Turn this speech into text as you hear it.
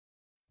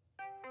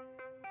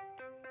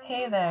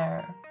Hey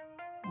there.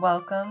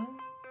 Welcome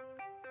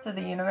to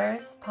the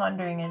Universe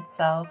Pondering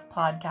Itself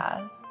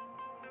podcast.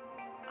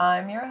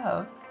 I'm your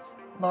host,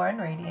 Lauren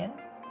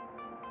Radiance.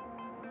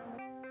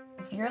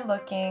 If you're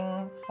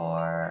looking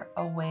for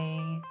a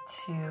way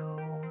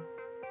to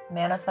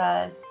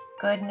manifest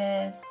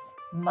goodness,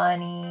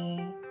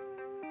 money,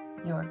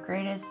 your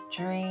greatest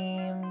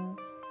dreams,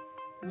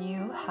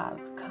 you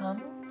have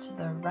come to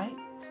the right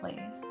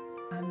place.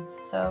 I'm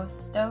so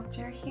stoked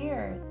you're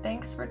here.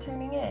 Thanks for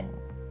tuning in.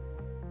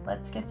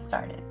 Let's get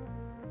started.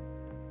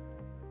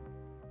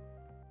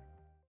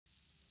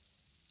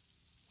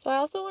 So I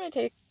also want to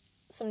take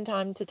some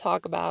time to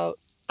talk about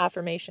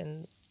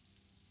affirmations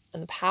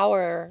and the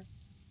power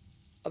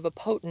of a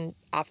potent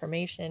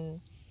affirmation.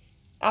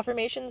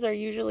 Affirmations are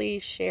usually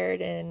shared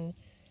in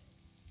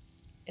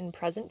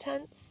present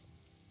tense.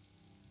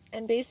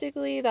 And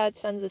basically that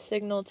sends a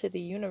signal to the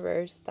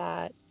universe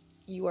that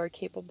you are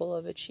capable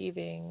of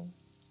achieving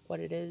what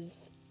it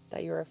is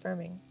that you're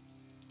affirming.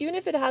 Even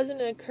if it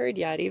hasn't occurred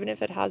yet, even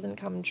if it hasn't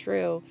come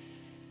true,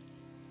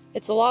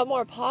 it's a lot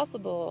more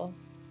possible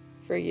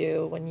for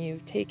you when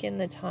you've taken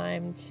the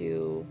time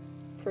to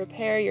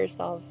prepare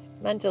yourself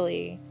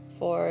mentally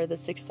for the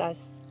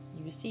success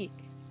you seek.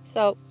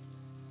 So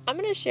I'm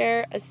going to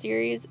share a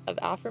series of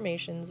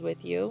affirmations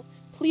with you.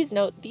 Please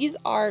note, these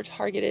are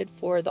targeted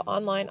for the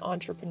online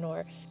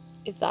entrepreneur.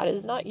 If that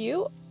is not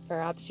you,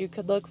 perhaps you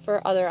could look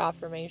for other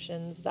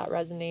affirmations that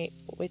resonate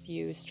with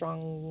you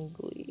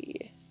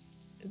strongly.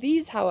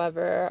 These,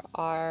 however,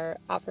 are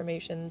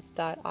affirmations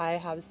that I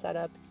have set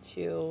up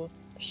to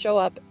show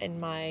up in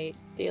my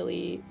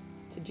daily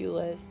to-do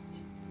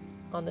list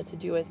on the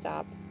Todoist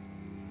app,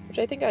 which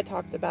I think I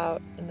talked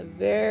about in the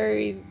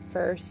very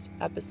first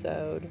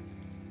episode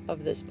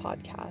of this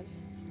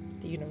podcast,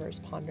 The Universe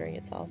Pondering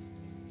Itself.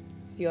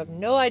 If you have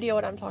no idea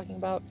what I'm talking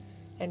about,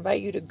 I invite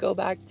you to go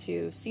back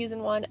to Season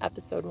 1,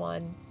 Episode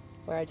 1,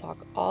 where I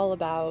talk all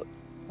about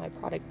my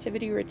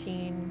productivity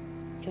routine,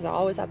 because I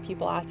always have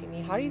people asking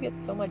me, how do you get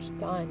so much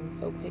done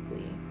so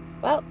quickly?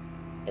 Well,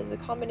 it's a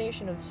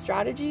combination of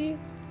strategy,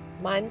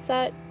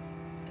 mindset,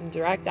 and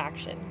direct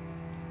action.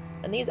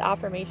 And these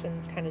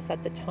affirmations kind of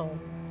set the tone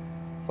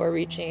for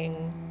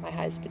reaching my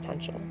highest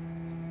potential.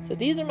 So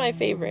these are my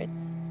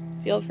favorites.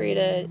 Feel free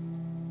to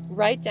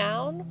write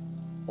down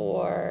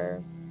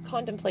or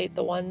contemplate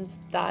the ones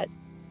that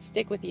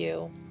stick with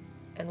you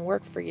and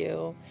work for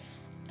you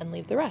and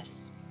leave the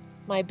rest.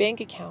 My bank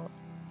account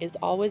is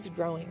always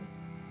growing.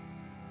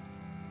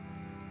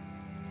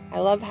 I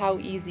love how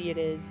easy it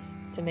is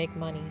to make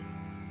money.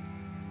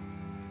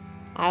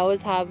 I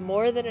always have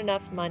more than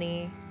enough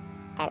money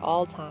at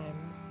all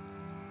times.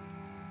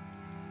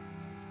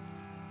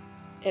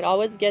 It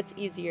always gets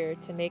easier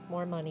to make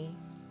more money.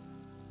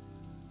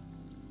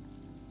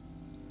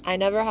 I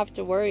never have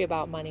to worry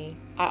about money.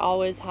 I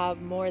always have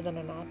more than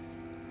enough.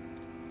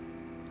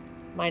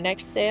 My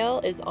next sale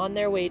is on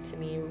their way to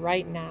me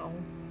right now.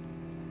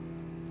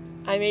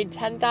 I made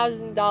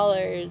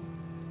 $10,000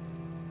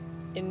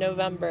 in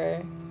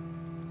November,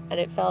 and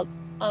it felt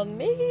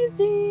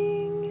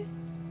amazing.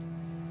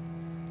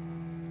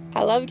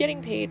 I love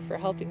getting paid for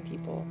helping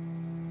people.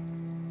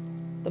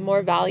 The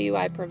more value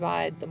I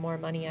provide, the more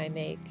money I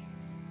make.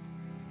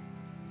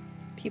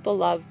 People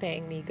love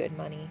paying me good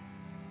money.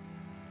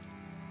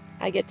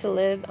 I get to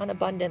live an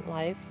abundant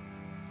life.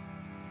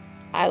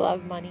 I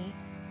love money,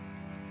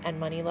 and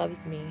money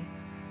loves me.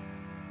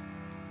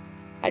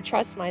 I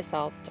trust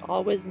myself to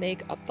always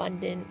make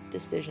abundant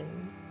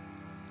decisions.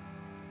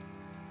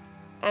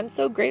 I'm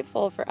so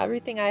grateful for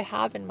everything I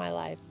have in my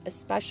life,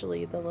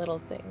 especially the little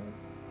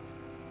things.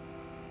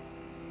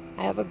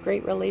 I have a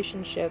great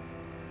relationship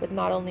with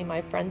not only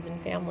my friends and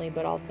family,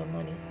 but also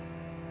money.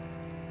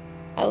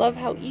 I love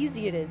how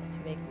easy it is to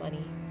make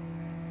money.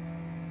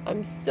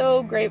 I'm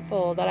so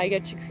grateful that I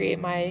get to create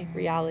my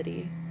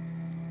reality.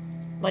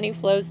 Money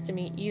flows to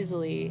me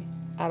easily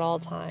at all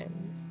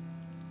times.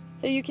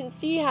 So you can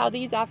see how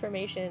these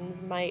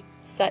affirmations might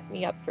set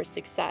me up for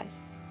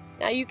success.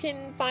 Now you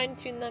can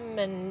fine-tune them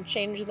and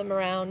change them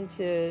around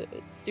to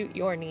suit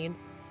your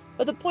needs.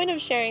 But the point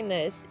of sharing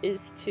this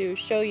is to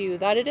show you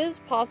that it is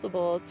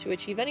possible to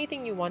achieve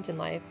anything you want in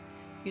life.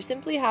 You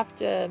simply have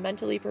to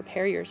mentally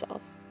prepare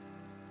yourself.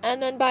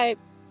 And then by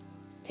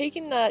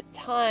taking that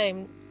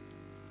time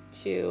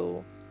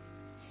to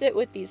sit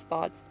with these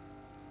thoughts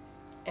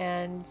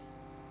and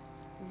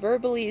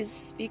verbally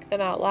speak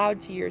them out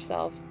loud to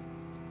yourself,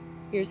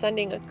 you're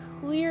sending a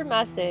clear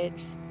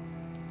message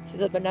to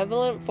the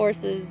benevolent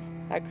forces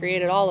that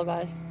created all of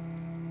us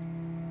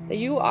that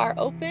you are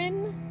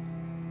open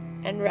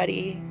and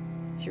ready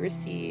to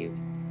receive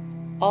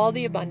all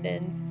the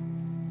abundance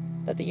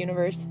that the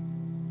universe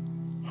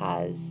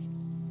has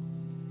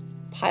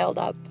piled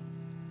up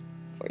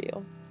for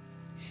you.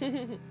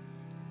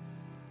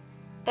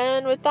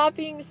 And with that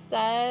being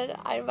said,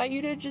 I invite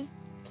you to just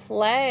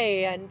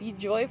play and be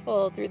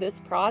joyful through this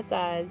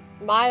process.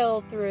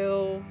 Smile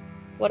through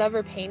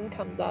whatever pain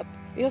comes up,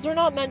 because we're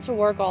not meant to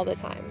work all the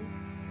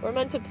time. We're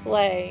meant to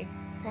play,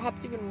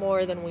 perhaps even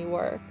more than we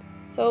work.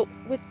 So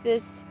with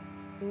this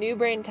new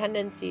brain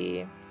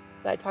tendency,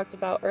 that I talked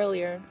about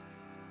earlier,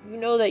 you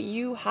know that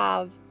you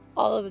have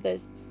all of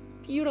this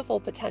beautiful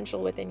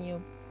potential within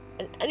you,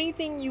 and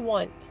anything you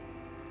want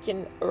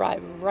can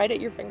arrive right at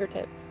your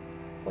fingertips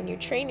when you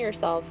train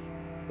yourself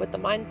with the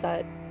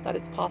mindset that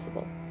it's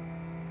possible.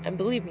 And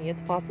believe me,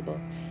 it's possible.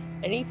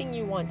 Anything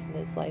you want in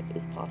this life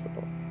is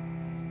possible.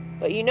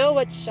 But you know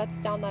what shuts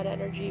down that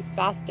energy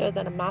faster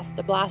than a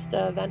Master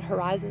Blaster event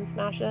horizon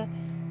smasher?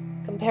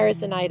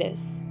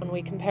 Comparisonitis. When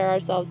we compare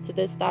ourselves to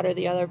this, that, or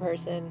the other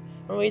person,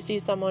 when we see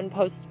someone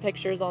post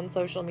pictures on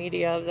social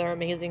media of their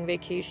amazing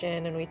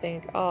vacation and we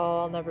think, oh,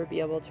 I'll never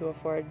be able to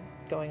afford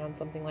going on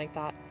something like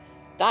that.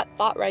 That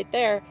thought right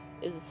there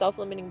is a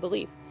self-limiting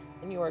belief,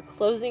 and you are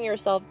closing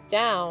yourself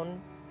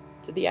down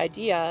to the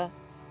idea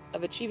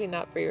of achieving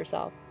that for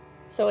yourself.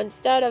 So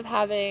instead of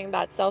having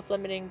that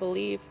self-limiting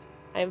belief,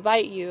 I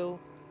invite you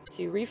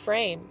to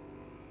reframe.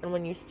 And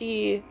when you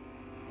see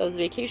those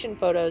vacation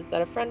photos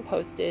that a friend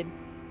posted,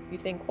 you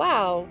think,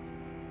 wow,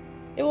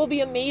 it will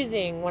be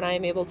amazing when I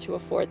am able to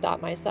afford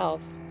that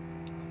myself.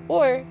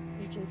 Or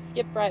you can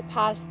skip right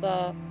past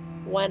the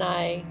when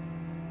I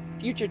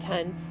future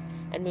tense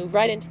and move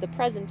right into the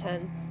present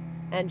tense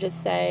and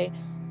just say,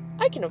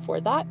 I can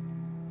afford that.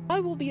 I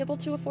will be able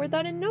to afford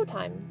that in no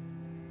time.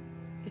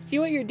 You see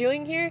what you're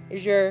doing here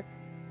is you're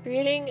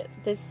creating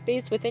this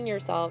space within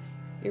yourself.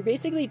 You're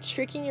basically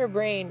tricking your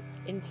brain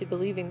into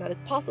believing that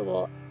it's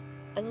possible,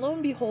 and lo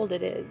and behold,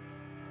 it is.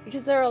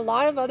 Because there are a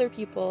lot of other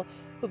people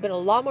who've been a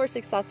lot more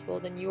successful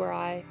than you or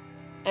I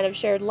and have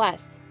shared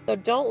less. So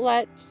don't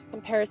let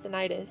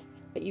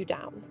comparisonitis get you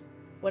down.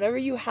 Whenever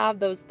you have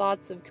those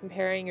thoughts of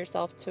comparing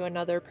yourself to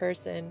another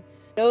person,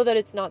 know that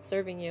it's not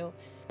serving you,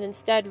 and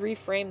instead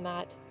reframe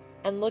that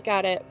and look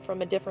at it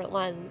from a different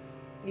lens.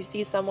 You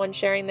see someone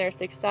sharing their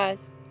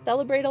success,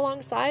 celebrate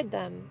alongside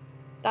them.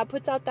 That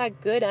puts out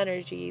that good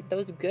energy,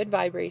 those good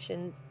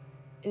vibrations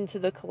into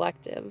the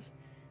collective.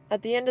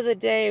 At the end of the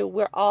day,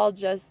 we're all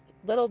just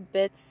little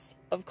bits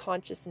of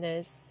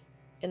consciousness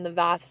in the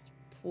vast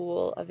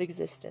pool of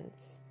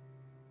existence.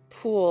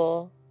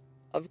 Pool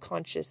of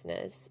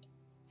consciousness.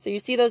 So you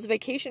see those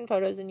vacation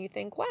photos and you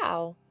think,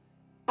 wow,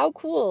 how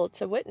cool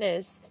to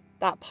witness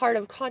that part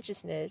of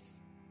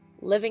consciousness,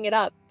 living it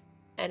up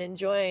and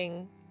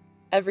enjoying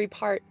every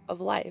part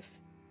of life.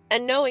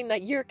 And knowing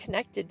that you're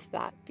connected to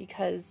that,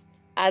 because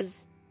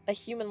as a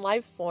human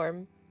life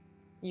form,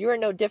 you are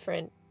no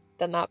different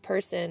than that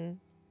person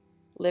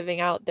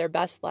living out their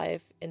best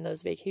life in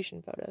those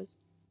vacation photos.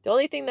 The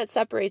only thing that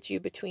separates you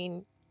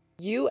between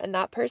you and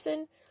that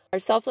person are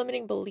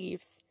self-limiting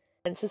beliefs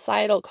and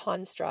societal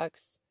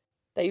constructs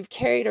that you've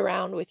carried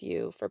around with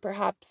you for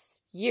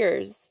perhaps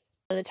years,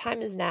 and the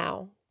time is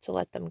now to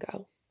let them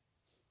go.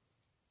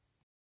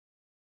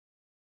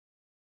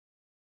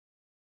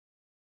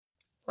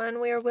 When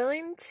we are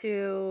willing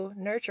to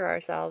nurture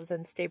ourselves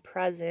and stay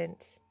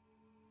present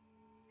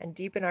and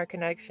deepen our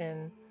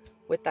connection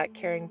with that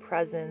caring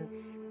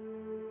presence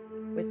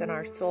within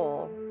our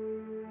soul,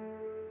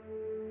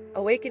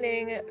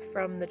 awakening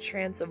from the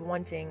trance of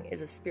wanting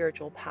is a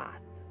spiritual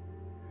path.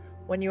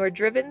 When you are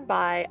driven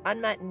by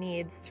unmet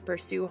needs to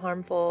pursue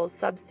harmful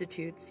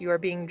substitutes, you are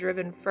being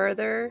driven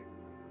further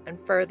and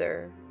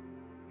further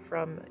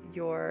from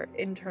your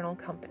internal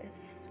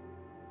compass.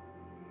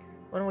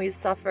 When we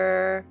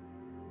suffer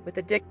with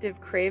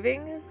addictive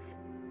cravings,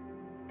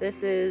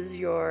 this is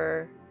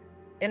your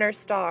inner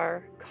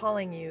star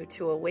calling you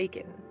to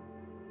awaken.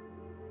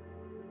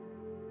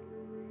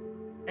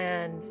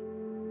 And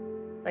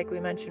like we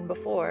mentioned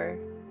before,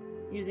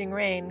 using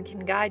rain can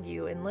guide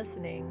you in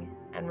listening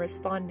and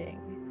responding.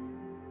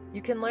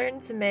 You can learn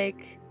to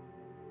make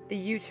the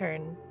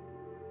U-turn,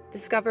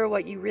 discover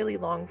what you really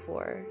long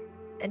for,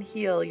 and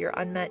heal your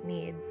unmet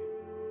needs.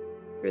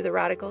 Through the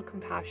radical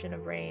compassion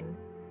of rain,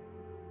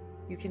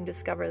 you can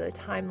discover the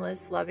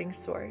timeless, loving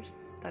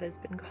source that has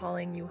been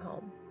calling you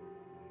home.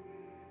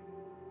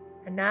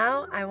 And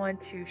now I want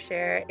to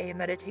share a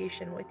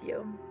meditation with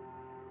you.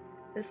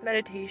 This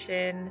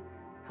meditation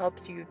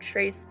helps you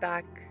trace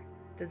back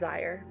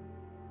desire.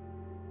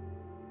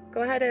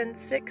 Go ahead and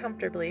sit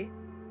comfortably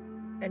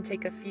and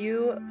take a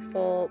few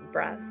full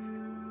breaths.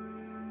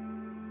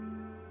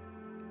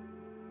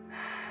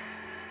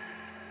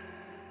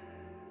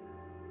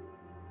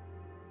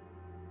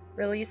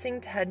 Releasing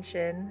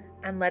tension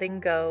and letting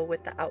go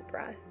with the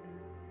out-breath.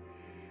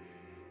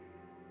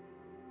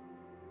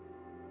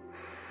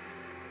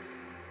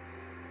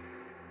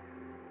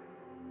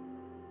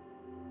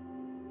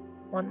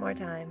 One more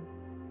time.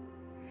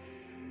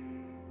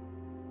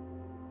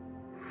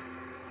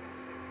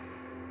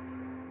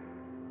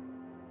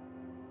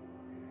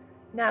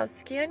 Now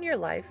scan your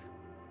life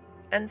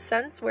and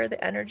sense where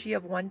the energy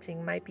of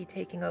wanting might be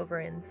taking over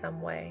in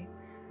some way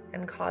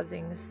and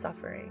causing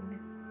suffering.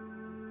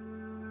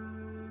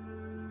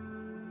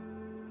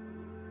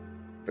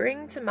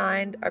 Bring to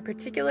mind a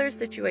particular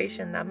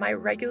situation that might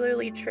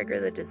regularly trigger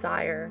the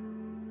desire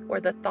or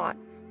the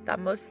thoughts that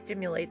most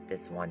stimulate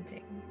this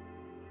wanting.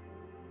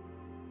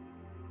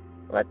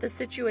 Let the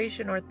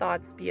situation or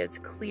thoughts be as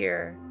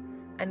clear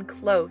and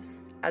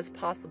close as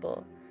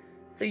possible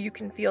so you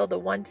can feel the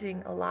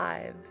wanting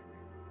alive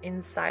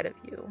inside of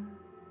you.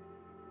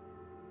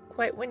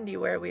 Quite windy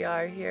where we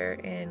are here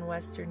in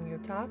western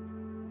Utah.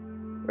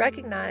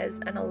 Recognize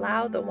and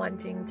allow the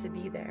wanting to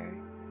be there.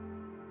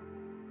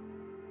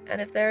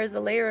 And if there is a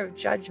layer of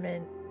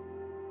judgment,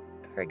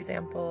 for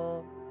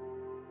example,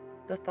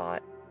 the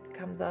thought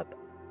comes up,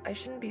 I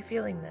shouldn't be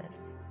feeling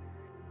this.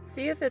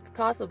 See if it's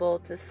possible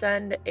to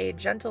send a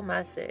gentle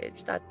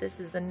message that this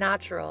is a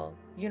natural,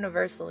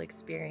 universal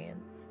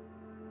experience.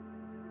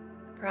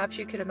 Perhaps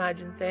you could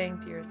imagine saying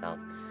to yourself,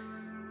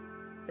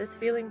 this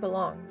feeling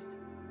belongs.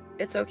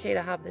 It's okay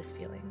to have this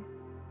feeling.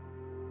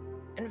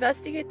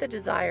 Investigate the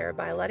desire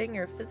by letting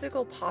your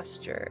physical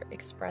posture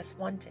express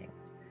wanting,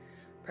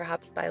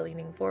 perhaps by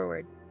leaning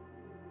forward,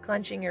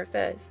 clenching your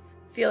fists,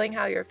 feeling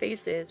how your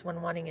face is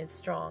when wanting is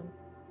strong.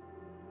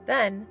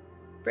 Then,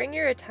 bring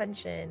your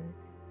attention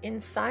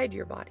inside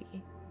your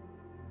body.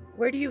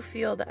 Where do you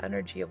feel the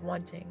energy of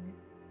wanting?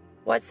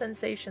 What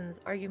sensations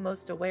are you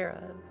most aware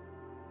of?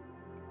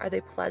 Are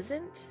they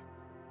pleasant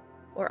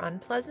or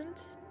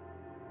unpleasant?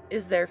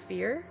 Is there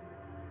fear?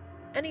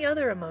 Any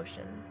other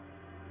emotion?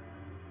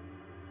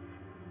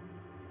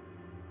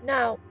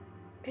 Now,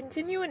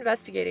 continue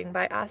investigating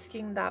by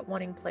asking that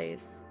wanting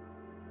place,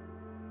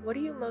 what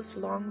do you most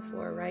long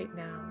for right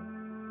now?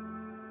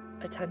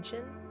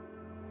 Attention?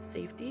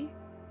 Safety?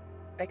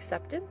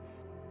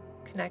 Acceptance?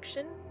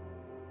 Connection?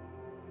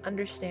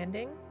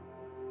 Understanding?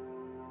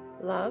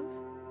 Love?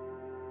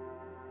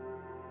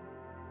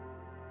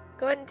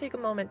 Go ahead and take a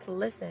moment to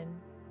listen.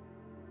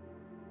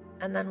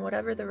 And then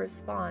whatever the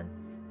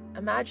response,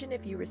 imagine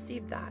if you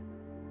received that.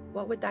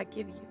 What would that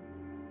give you?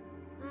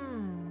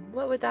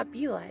 What would that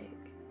be like?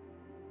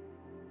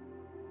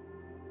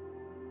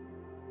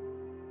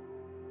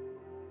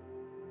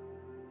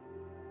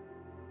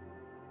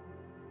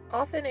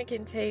 Often it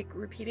can take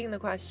repeating the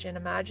question,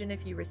 imagine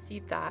if you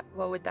received that,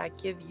 what would that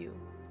give you?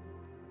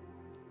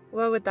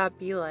 What would that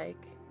be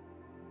like?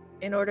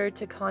 In order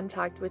to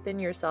contact within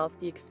yourself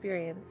the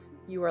experience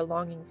you are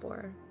longing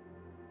for.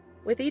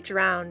 With each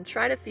round,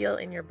 try to feel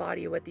in your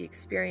body what the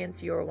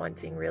experience you are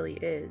wanting really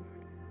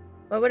is.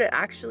 What would it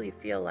actually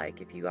feel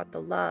like if you got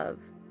the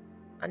love,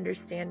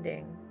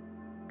 understanding,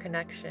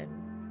 connection,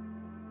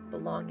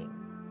 belonging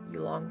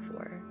you long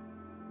for?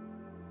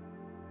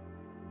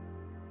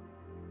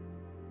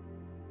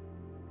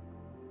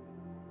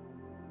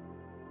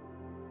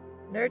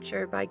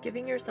 Nurture by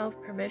giving yourself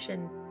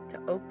permission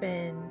to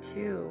open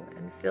to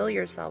and fill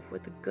yourself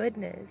with the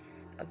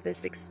goodness of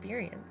this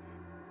experience.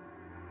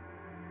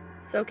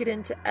 Soak it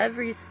into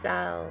every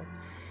cell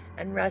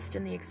and rest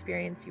in the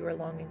experience you are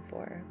longing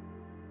for.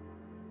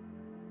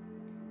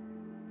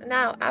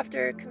 Now,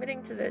 after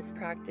committing to this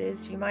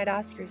practice, you might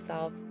ask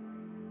yourself,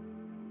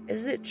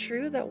 is it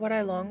true that what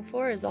I long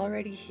for is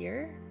already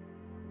here?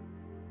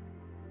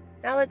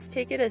 Now let's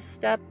take it a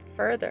step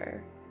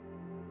further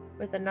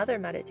with another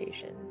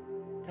meditation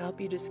to help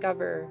you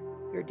discover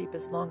your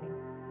deepest longing.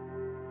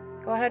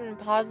 Go ahead and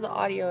pause the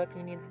audio if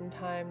you need some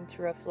time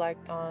to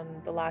reflect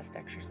on the last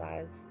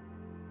exercise.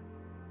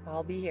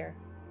 I'll be here.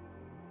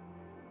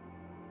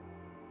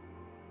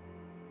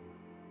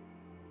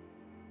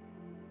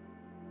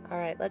 All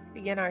right, let's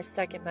begin our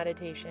second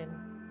meditation.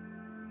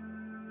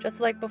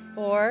 Just like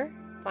before,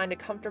 find a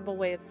comfortable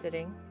way of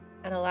sitting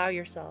and allow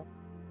yourself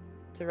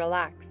to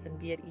relax and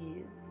be at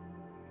ease.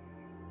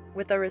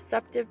 With a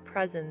receptive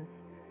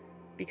presence,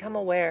 become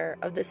aware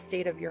of the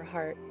state of your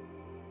heart.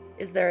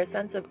 Is there a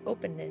sense of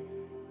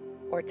openness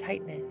or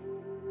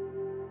tightness,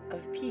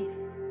 of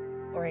peace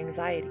or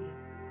anxiety,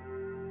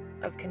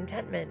 of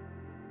contentment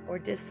or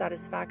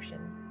dissatisfaction?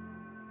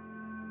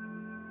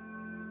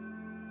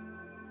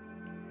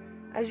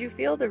 As you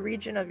feel the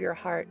region of your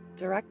heart,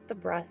 direct the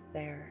breath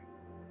there,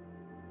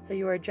 so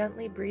you are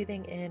gently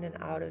breathing in and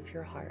out of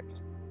your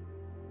heart.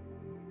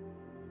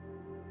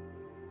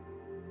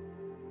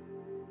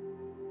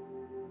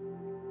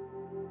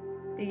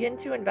 Begin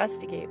to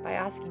investigate by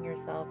asking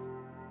yourself,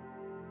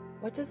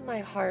 what does my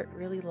heart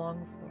really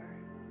long for?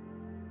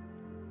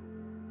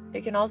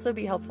 It can also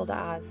be helpful to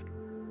ask,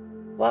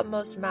 what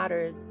most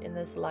matters in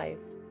this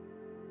life?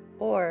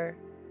 Or,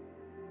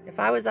 if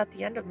I was at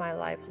the end of my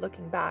life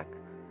looking back,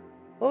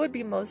 what would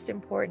be most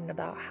important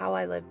about how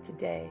I live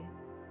today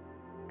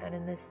and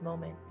in this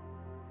moment?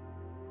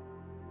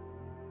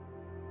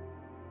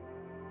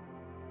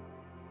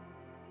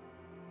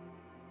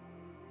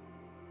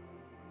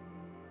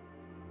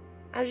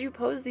 As you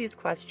pose these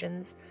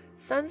questions,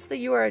 sense that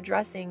you are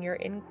addressing your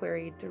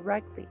inquiry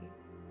directly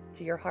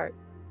to your heart.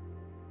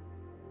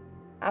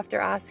 After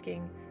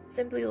asking,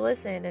 simply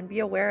listen and be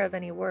aware of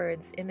any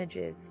words,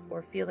 images,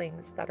 or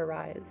feelings that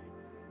arise.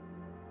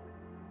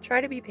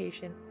 Try to be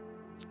patient.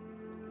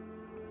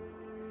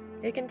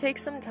 It can take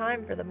some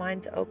time for the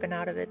mind to open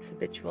out of its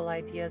habitual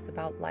ideas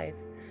about life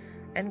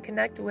and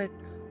connect with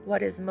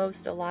what is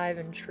most alive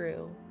and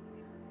true.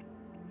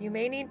 You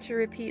may need to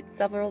repeat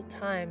several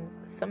times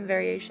some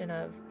variation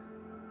of,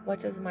 what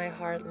does my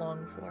heart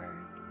long for?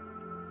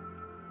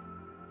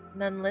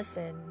 And then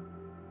listen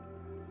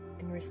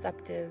in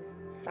receptive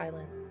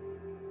silence.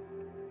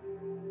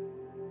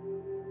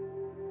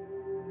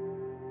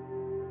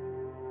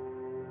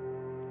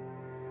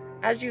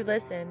 As you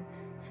listen,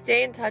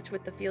 stay in touch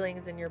with the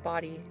feelings in your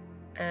body,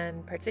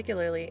 and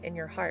particularly in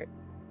your heart.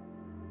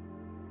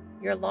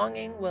 Your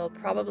longing will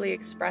probably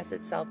express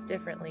itself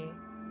differently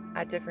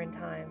at different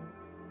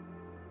times.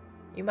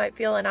 You might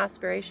feel an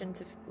aspiration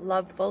to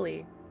love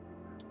fully,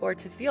 or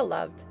to feel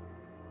loved,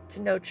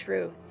 to know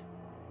truth,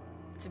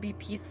 to be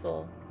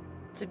peaceful,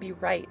 to be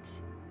right,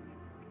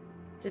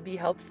 to be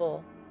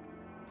helpful,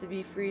 to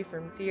be free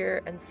from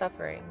fear and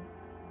suffering.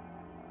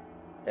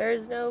 There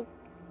is no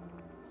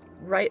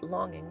right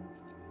longing.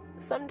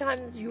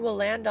 Sometimes you will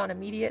land on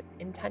immediate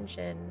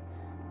intention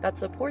that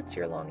supports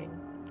your longing.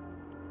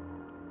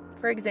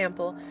 For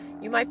example,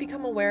 you might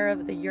become aware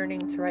of the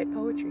yearning to write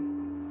poetry,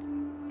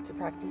 to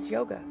practice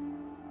yoga,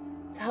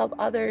 to help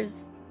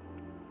others,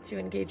 to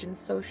engage in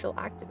social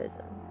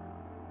activism.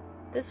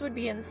 This would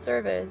be in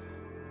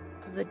service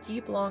of the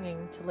deep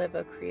longing to live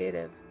a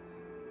creative,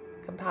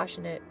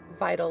 compassionate,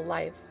 vital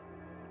life.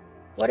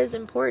 What is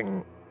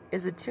important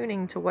is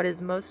attuning to what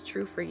is most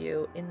true for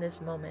you in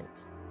this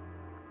moment.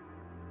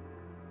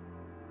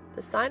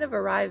 The sign of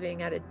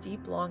arriving at a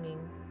deep longing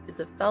is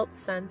a felt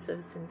sense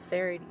of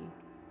sincerity,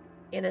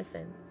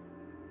 innocence,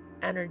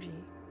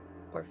 energy,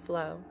 or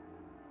flow.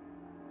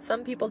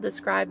 Some people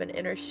describe an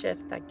inner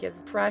shift that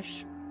gives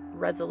fresh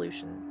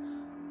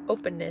resolution,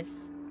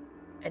 openness,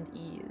 and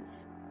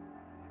ease.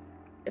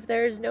 If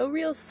there is no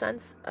real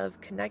sense of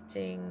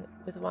connecting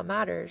with what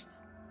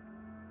matters,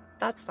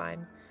 that's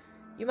fine.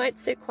 You might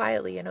sit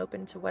quietly and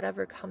open to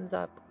whatever comes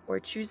up, or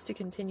choose to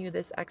continue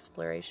this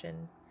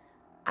exploration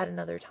at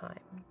another time.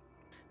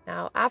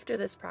 Now, after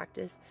this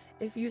practice,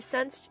 if you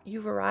sense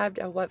you've arrived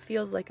at what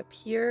feels like a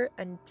pure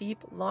and deep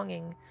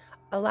longing,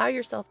 allow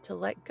yourself to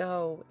let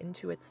go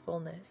into its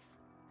fullness.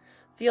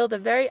 Feel the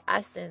very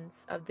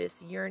essence of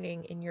this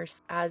yearning in your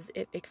as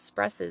it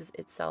expresses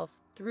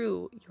itself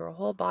through your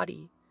whole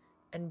body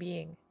and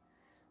being.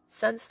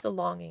 Sense the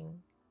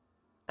longing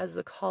as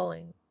the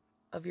calling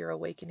of your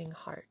awakening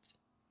heart.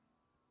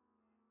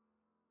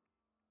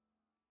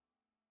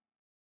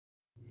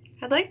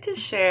 I'd like to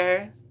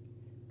share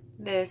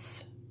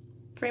this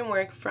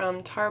framework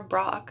from Tar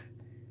Brock,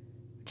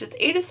 which is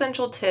 8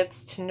 essential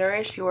tips to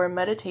nourish your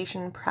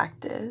meditation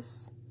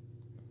practice.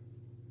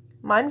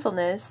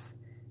 Mindfulness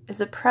is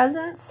a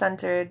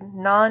present-centered,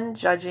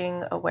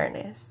 non-judging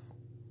awareness.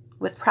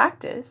 With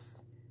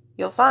practice,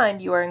 you'll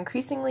find you are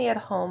increasingly at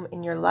home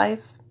in your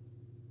life,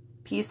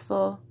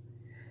 peaceful,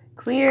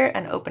 clear,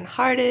 and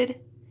open-hearted,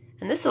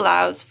 and this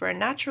allows for a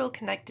natural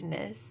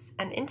connectedness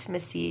and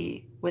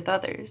intimacy with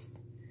others.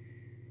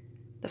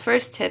 The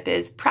first tip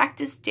is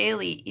practice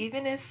daily,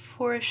 even if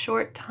for a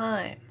short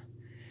time.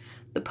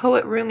 The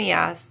poet Rumi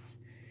asks,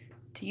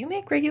 do you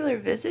make regular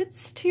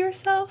visits to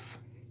yourself?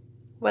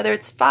 Whether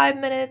it's 5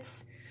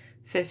 minutes,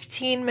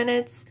 15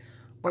 minutes,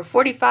 or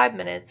 45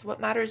 minutes, what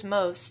matters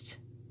most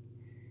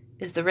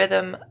is the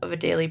rhythm of a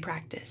daily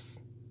practice.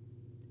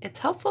 It's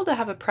helpful to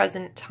have a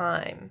preset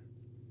time,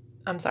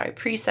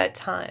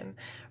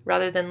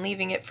 rather than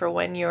leaving it for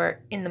when you're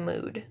in the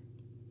mood,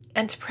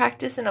 and to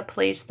practice in a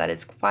place that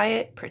is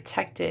quiet,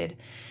 protected,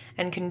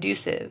 and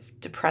conducive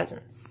to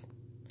presence.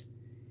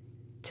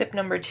 Tip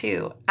number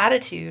 2,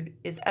 attitude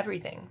is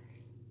everything.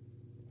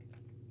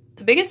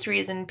 The biggest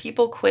reason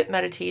people quit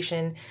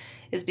meditation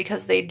is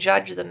because they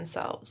judge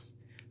themselves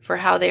for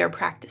how they are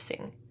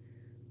practicing.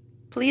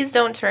 Please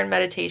don't turn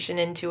meditation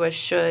into a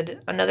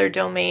should, another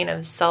domain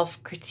of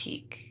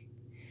self-critique.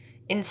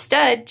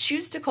 Instead,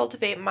 choose to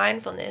cultivate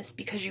mindfulness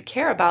because you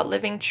care about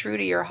living true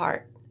to your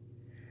heart.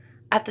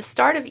 At the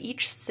start of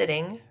each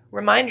sitting,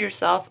 remind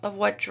yourself of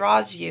what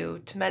draws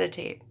you to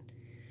meditate,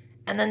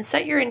 and then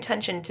set your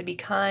intention to be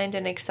kind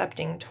and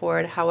accepting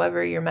toward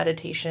however your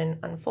meditation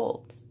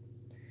unfolds.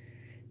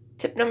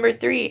 Tip number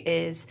 3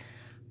 is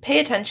pay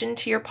attention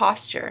to your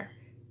posture.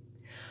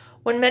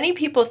 When many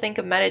people think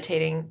of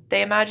meditating,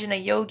 they imagine a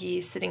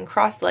yogi sitting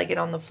cross-legged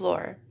on the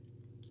floor.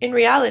 In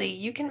reality,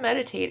 you can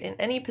meditate in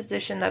any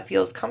position that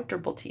feels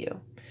comfortable to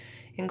you,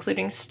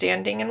 including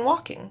standing and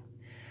walking,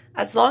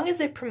 as long as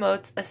it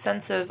promotes a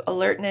sense of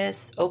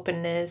alertness,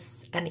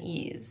 openness, and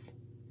ease.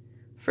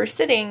 For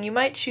sitting, you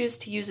might choose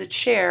to use a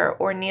chair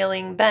or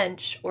kneeling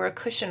bench or a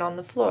cushion on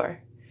the floor.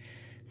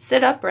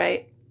 Sit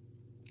upright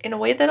in a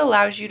way that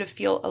allows you to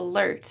feel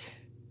alert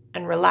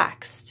and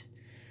relaxed.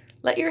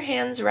 Let your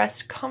hands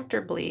rest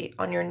comfortably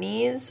on your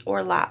knees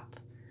or lap.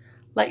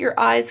 Let your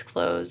eyes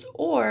close,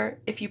 or,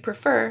 if you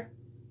prefer,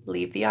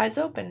 leave the eyes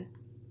open.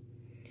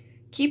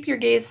 Keep your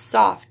gaze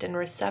soft and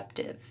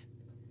receptive.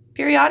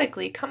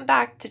 Periodically, come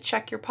back to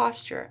check your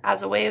posture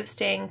as a way of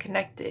staying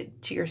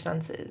connected to your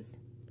senses.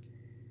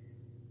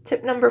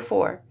 Tip number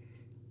 4,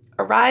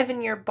 arrive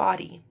in your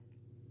body.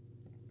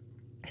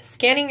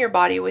 Scanning your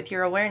body with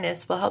your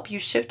awareness will help you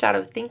shift out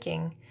of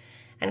thinking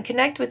and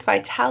connect with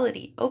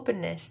vitality,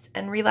 openness,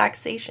 and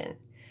relaxation.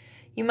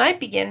 You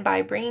might begin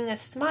by bringing a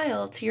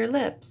smile to your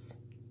lips,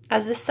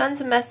 as this sends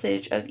a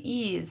message of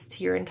ease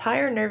to your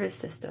entire nervous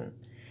system.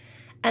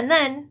 And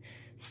then,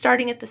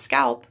 starting at the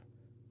scalp,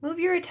 move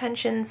your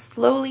attention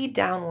slowly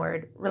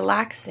downward,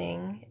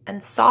 relaxing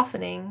and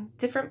softening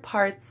different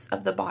parts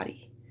of the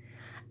body.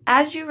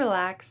 As you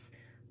relax,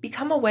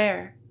 become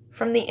aware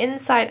from the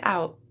inside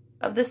out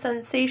of the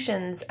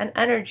sensations and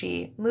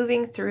energy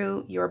moving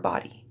through your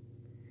body.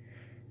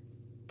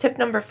 Tip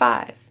number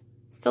 5,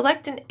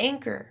 select an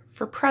anchor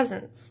for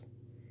presence.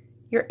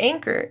 Your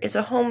anchor is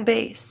a home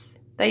base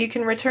that you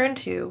can return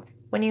to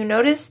when you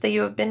notice that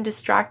you have been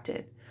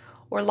distracted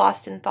or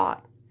lost in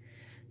thought.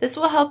 This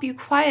will help you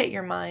quiet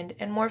your mind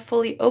and more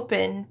fully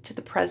open to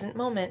the present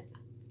moment.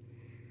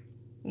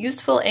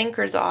 Useful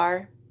anchors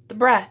are the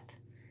breath.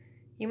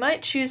 You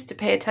might choose to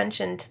pay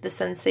attention to the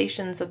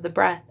sensations of the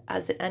breath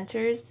as it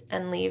enters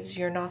and leaves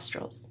your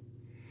nostrils,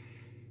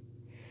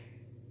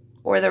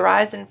 or the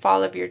rise and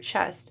fall of your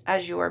chest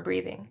as you are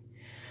breathing.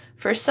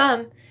 For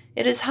some,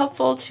 it is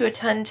helpful to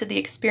attend to the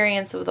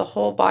experience of the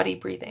whole body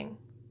breathing.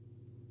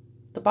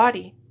 The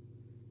body.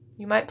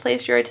 You might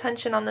place your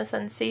attention on the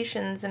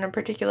sensations in a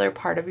particular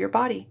part of your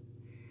body,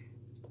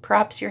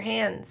 perhaps your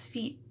hands,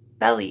 feet,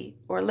 belly,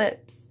 or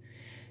lips.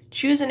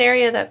 Choose an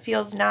area that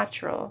feels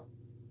natural,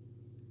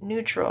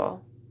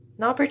 neutral,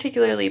 not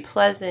particularly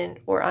pleasant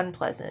or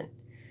unpleasant.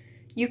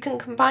 You can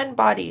combine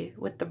body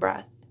with the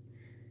breath.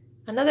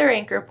 Another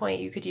anchor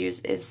point you could use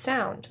is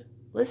sound,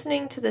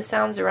 listening to the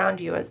sounds around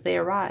you as they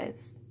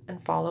arise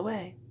and fall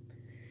away.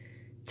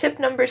 Tip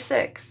number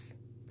 6,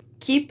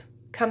 keep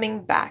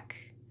coming back.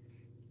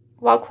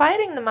 While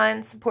quieting the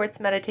mind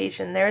supports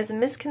meditation, there is a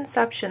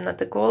misconception that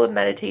the goal of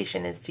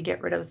meditation is to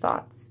get rid of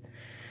thoughts.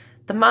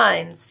 The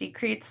mind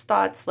secretes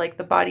thoughts like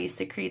the body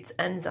secretes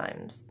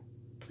enzymes.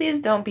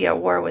 Please don't be at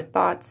war with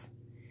thoughts.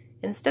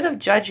 Instead of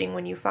judging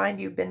when you find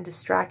you've been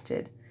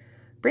distracted,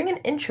 bring an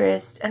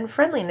interest and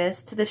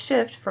friendliness to the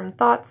shift from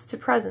thoughts to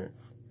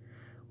presence.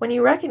 When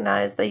you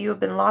recognize that you have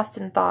been lost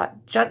in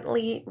thought,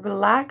 gently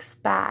relax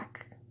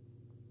back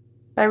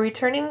by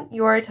returning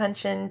your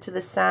attention to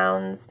the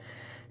sounds,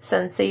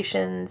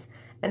 sensations,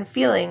 and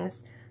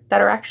feelings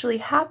that are actually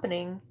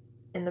happening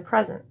in the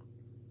present.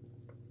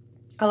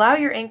 Allow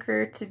your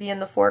anchor to be in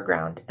the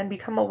foreground and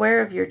become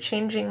aware of your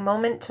changing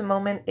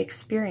moment-to-moment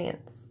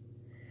experience.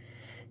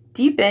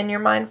 Deepen your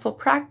mindful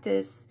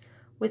practice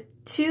with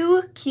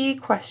 2 key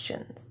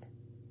questions.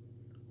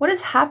 What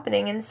is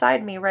happening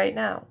inside me right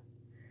now?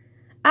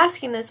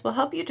 Asking this will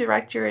help you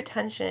direct your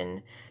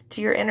attention to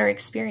your inner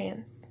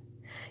experience.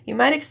 You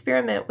might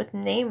experiment with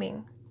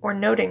naming or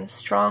noting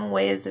strong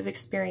waves of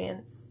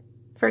experience.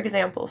 For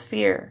example,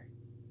 fear,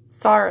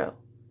 sorrow,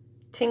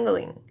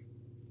 tingling,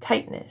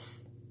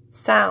 tightness,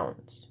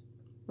 sound,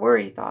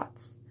 worry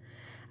thoughts,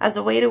 as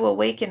a way to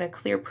awaken a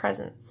clear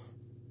presence.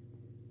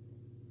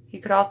 You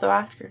could also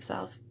ask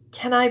yourself,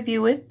 can I be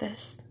with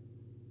this?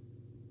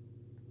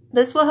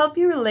 This will help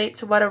you relate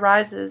to what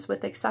arises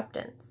with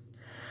acceptance.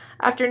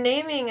 After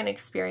naming an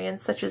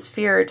experience such as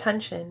fear or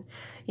tension,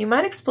 you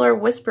might explore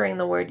whispering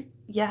the word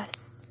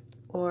yes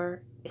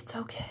or it's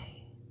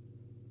okay.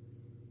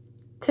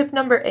 Tip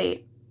number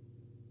 8,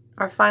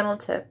 our final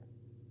tip.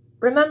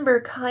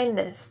 Remember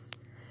kindness.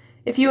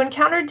 If you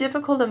encounter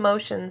difficult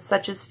emotions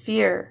such as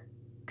fear,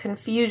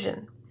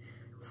 confusion,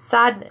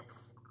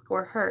 sadness,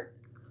 or hurt,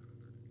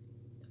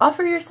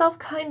 offer yourself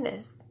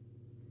kindness.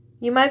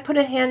 You might put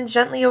a hand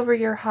gently over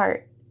your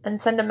heart and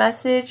send a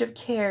message of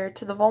care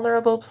to the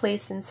vulnerable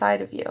place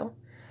inside of you.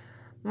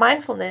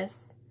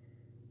 Mindfulness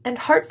and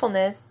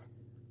heartfulness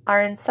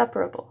are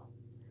inseparable.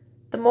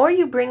 The more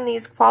you bring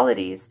these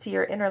qualities to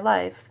your inner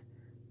life,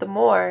 the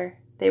more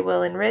they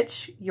will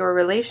enrich your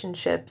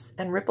relationships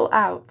and ripple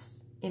out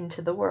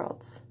into the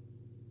world.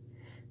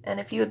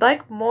 And if you'd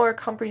like more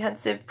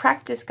comprehensive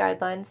practice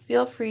guidelines,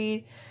 feel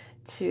free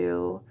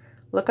to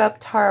look up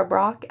Tara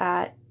Brach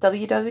at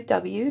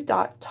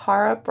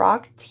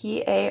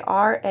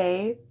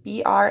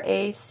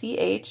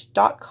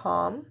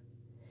www.tarabrach.com,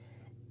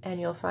 and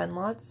you'll find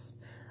lots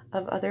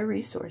of other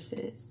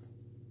resources.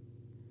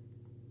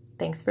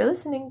 Thanks for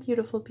listening,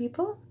 beautiful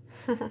people.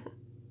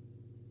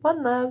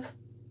 One love,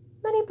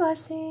 many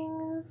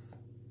blessings,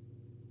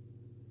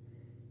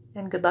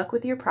 and good luck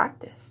with your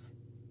practice.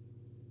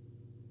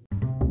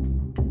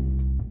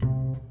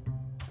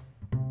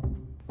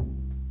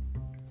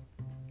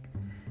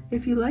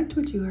 If you liked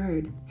what you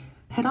heard,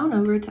 head on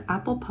over to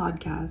Apple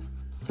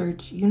Podcasts,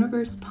 search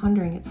Universe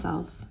Pondering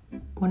Itself.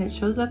 When it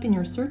shows up in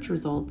your search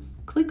results,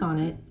 click on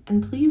it,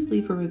 and please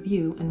leave a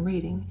review and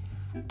rating.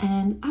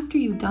 And after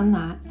you've done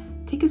that,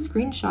 take a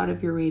screenshot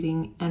of your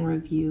rating and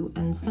review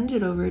and send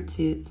it over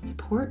to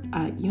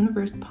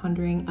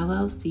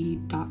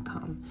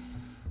support@universeponderinglllc.com.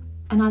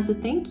 And as a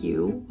thank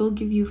you, we'll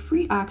give you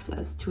free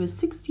access to a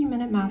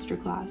 60-minute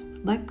masterclass,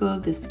 Let Go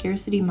of the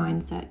Scarcity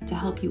Mindset, to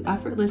help you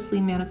effortlessly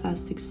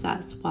manifest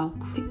success while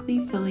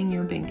quickly filling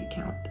your bank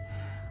account.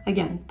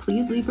 Again,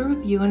 please leave a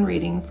review and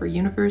rating for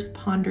Universe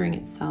Pondering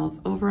Itself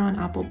over on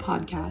Apple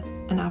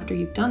Podcasts. And after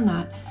you've done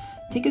that,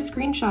 take a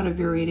screenshot of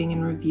your rating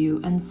and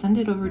review and send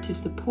it over to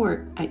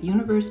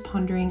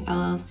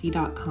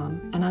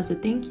support@universeponderinglllc.com. And as a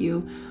thank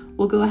you,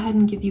 we'll go ahead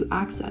and give you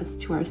access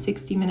to our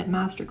 60-minute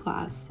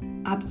masterclass,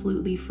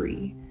 absolutely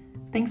free.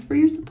 Thanks for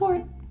your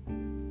support.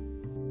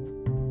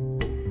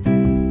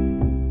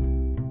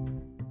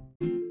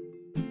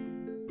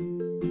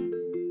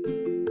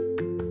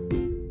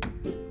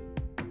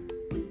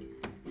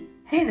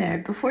 there,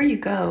 before you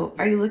go,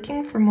 are you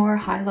looking for more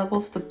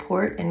high-level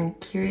support and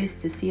curious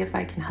to see if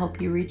I can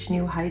help you reach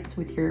new heights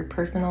with your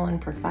personal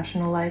and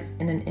professional life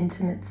in an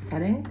intimate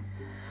setting?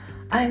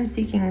 I am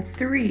seeking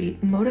 3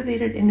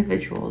 motivated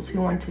individuals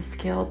who want to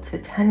scale to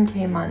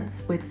 10K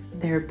months with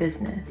their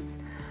business.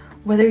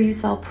 Whether you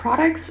sell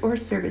products or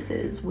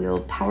services,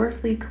 we'll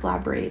powerfully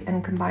collaborate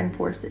and combine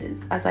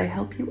forces as I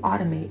help you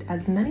automate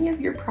as many of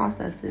your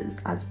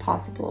processes as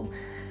possible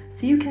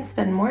so you can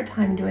spend more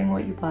time doing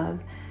what you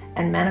love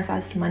and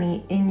manifest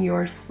money in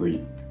your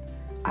sleep.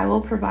 I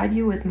will provide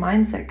you with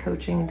mindset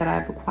coaching that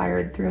I've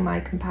acquired through my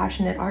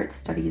compassionate art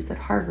studies at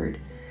Harvard,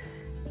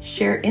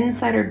 share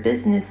insider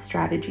business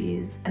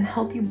strategies, and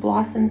help you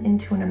blossom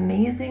into an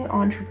amazing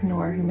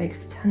entrepreneur who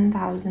makes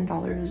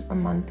 $10,000 a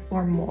month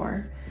or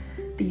more.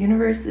 The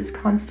universe is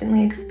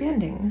constantly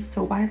expanding,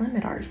 so why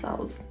limit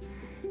ourselves?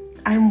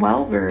 I'm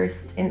well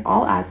versed in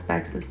all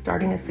aspects of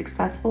starting a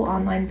successful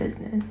online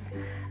business,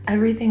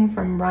 everything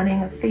from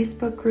running a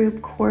Facebook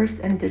group,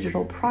 course, and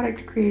digital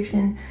product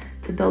creation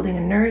to building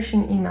a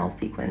nourishing email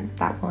sequence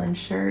that will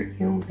ensure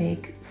you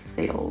make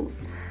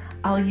sales.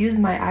 I'll use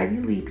my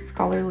Ivy League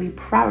scholarly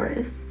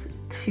prowess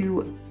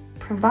to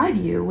provide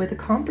you with a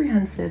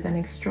comprehensive and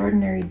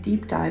extraordinary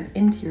deep dive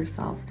into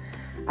yourself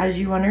as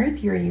you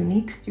unearth your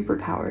unique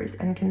superpowers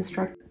and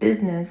construct a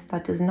business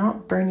that does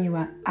not burn you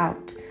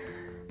out,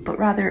 but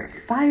rather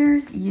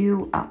fires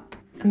you up.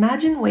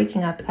 Imagine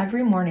waking up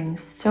every morning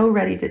so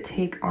ready to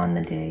take on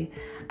the day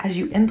as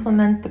you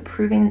implement the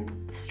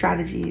proven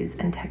strategies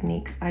and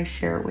techniques I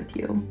share with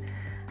you.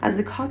 As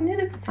a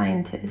cognitive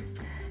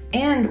scientist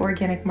and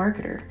organic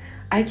marketer,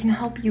 I can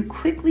help you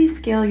quickly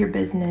scale your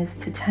business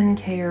to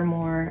 10K or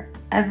more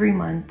every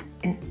month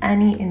in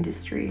any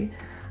industry.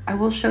 I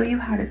will show you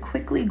how to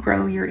quickly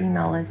grow your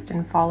email list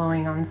and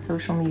following on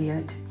social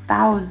media to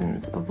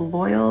thousands of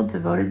loyal,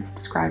 devoted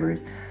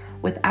subscribers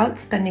without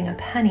spending a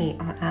penny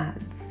on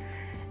ads.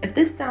 If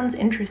this sounds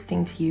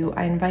interesting to you,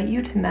 I invite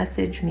you to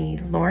message me,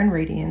 Lauren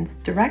Radiance,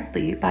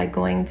 directly by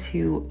going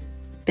to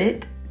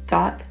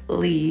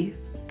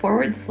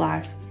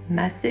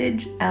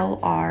bit.ly/message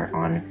LR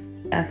on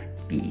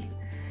FB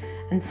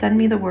and send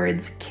me the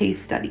words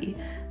case study.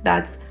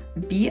 That's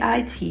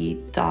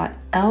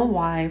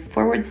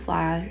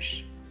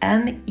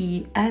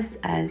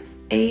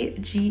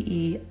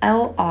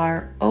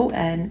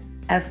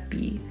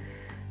bit.ly/MESSAGELRONFB.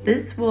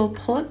 This will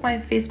pull up my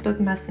Facebook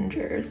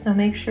Messenger, so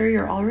make sure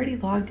you're already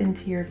logged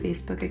into your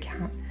Facebook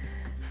account.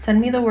 Send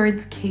me the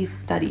words case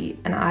study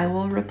and I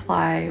will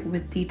reply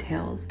with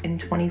details in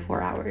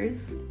 24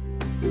 hours.